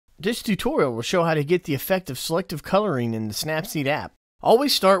This tutorial will show how to get the effect of selective coloring in the Snapseed app.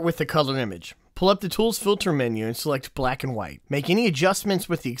 Always start with the color image. Pull up the Tools filter menu and select black and white. Make any adjustments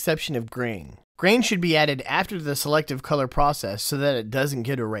with the exception of grain. Grain should be added after the selective color process so that it doesn't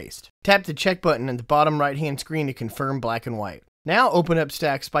get erased. Tap the check button at the bottom right hand screen to confirm black and white. Now open up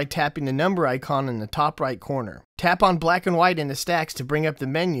Stacks by tapping the number icon in the top right corner. Tap on black and white in the Stacks to bring up the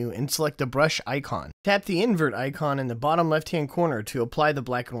menu and select the brush icon. Tap the invert icon in the bottom left hand corner to apply the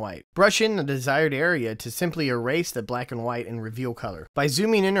black and white. Brush in the desired area to simply erase the black and white and reveal color. By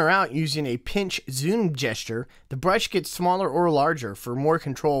zooming in or out using a pinch zoom gesture, the brush gets smaller or larger for more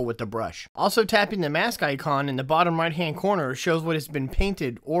control with the brush. Also tapping the mask icon in the bottom right hand corner shows what has been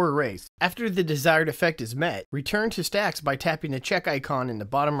painted or erased. After the desired effect is met, return to Stacks by tapping the check icon in the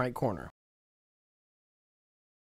bottom right corner.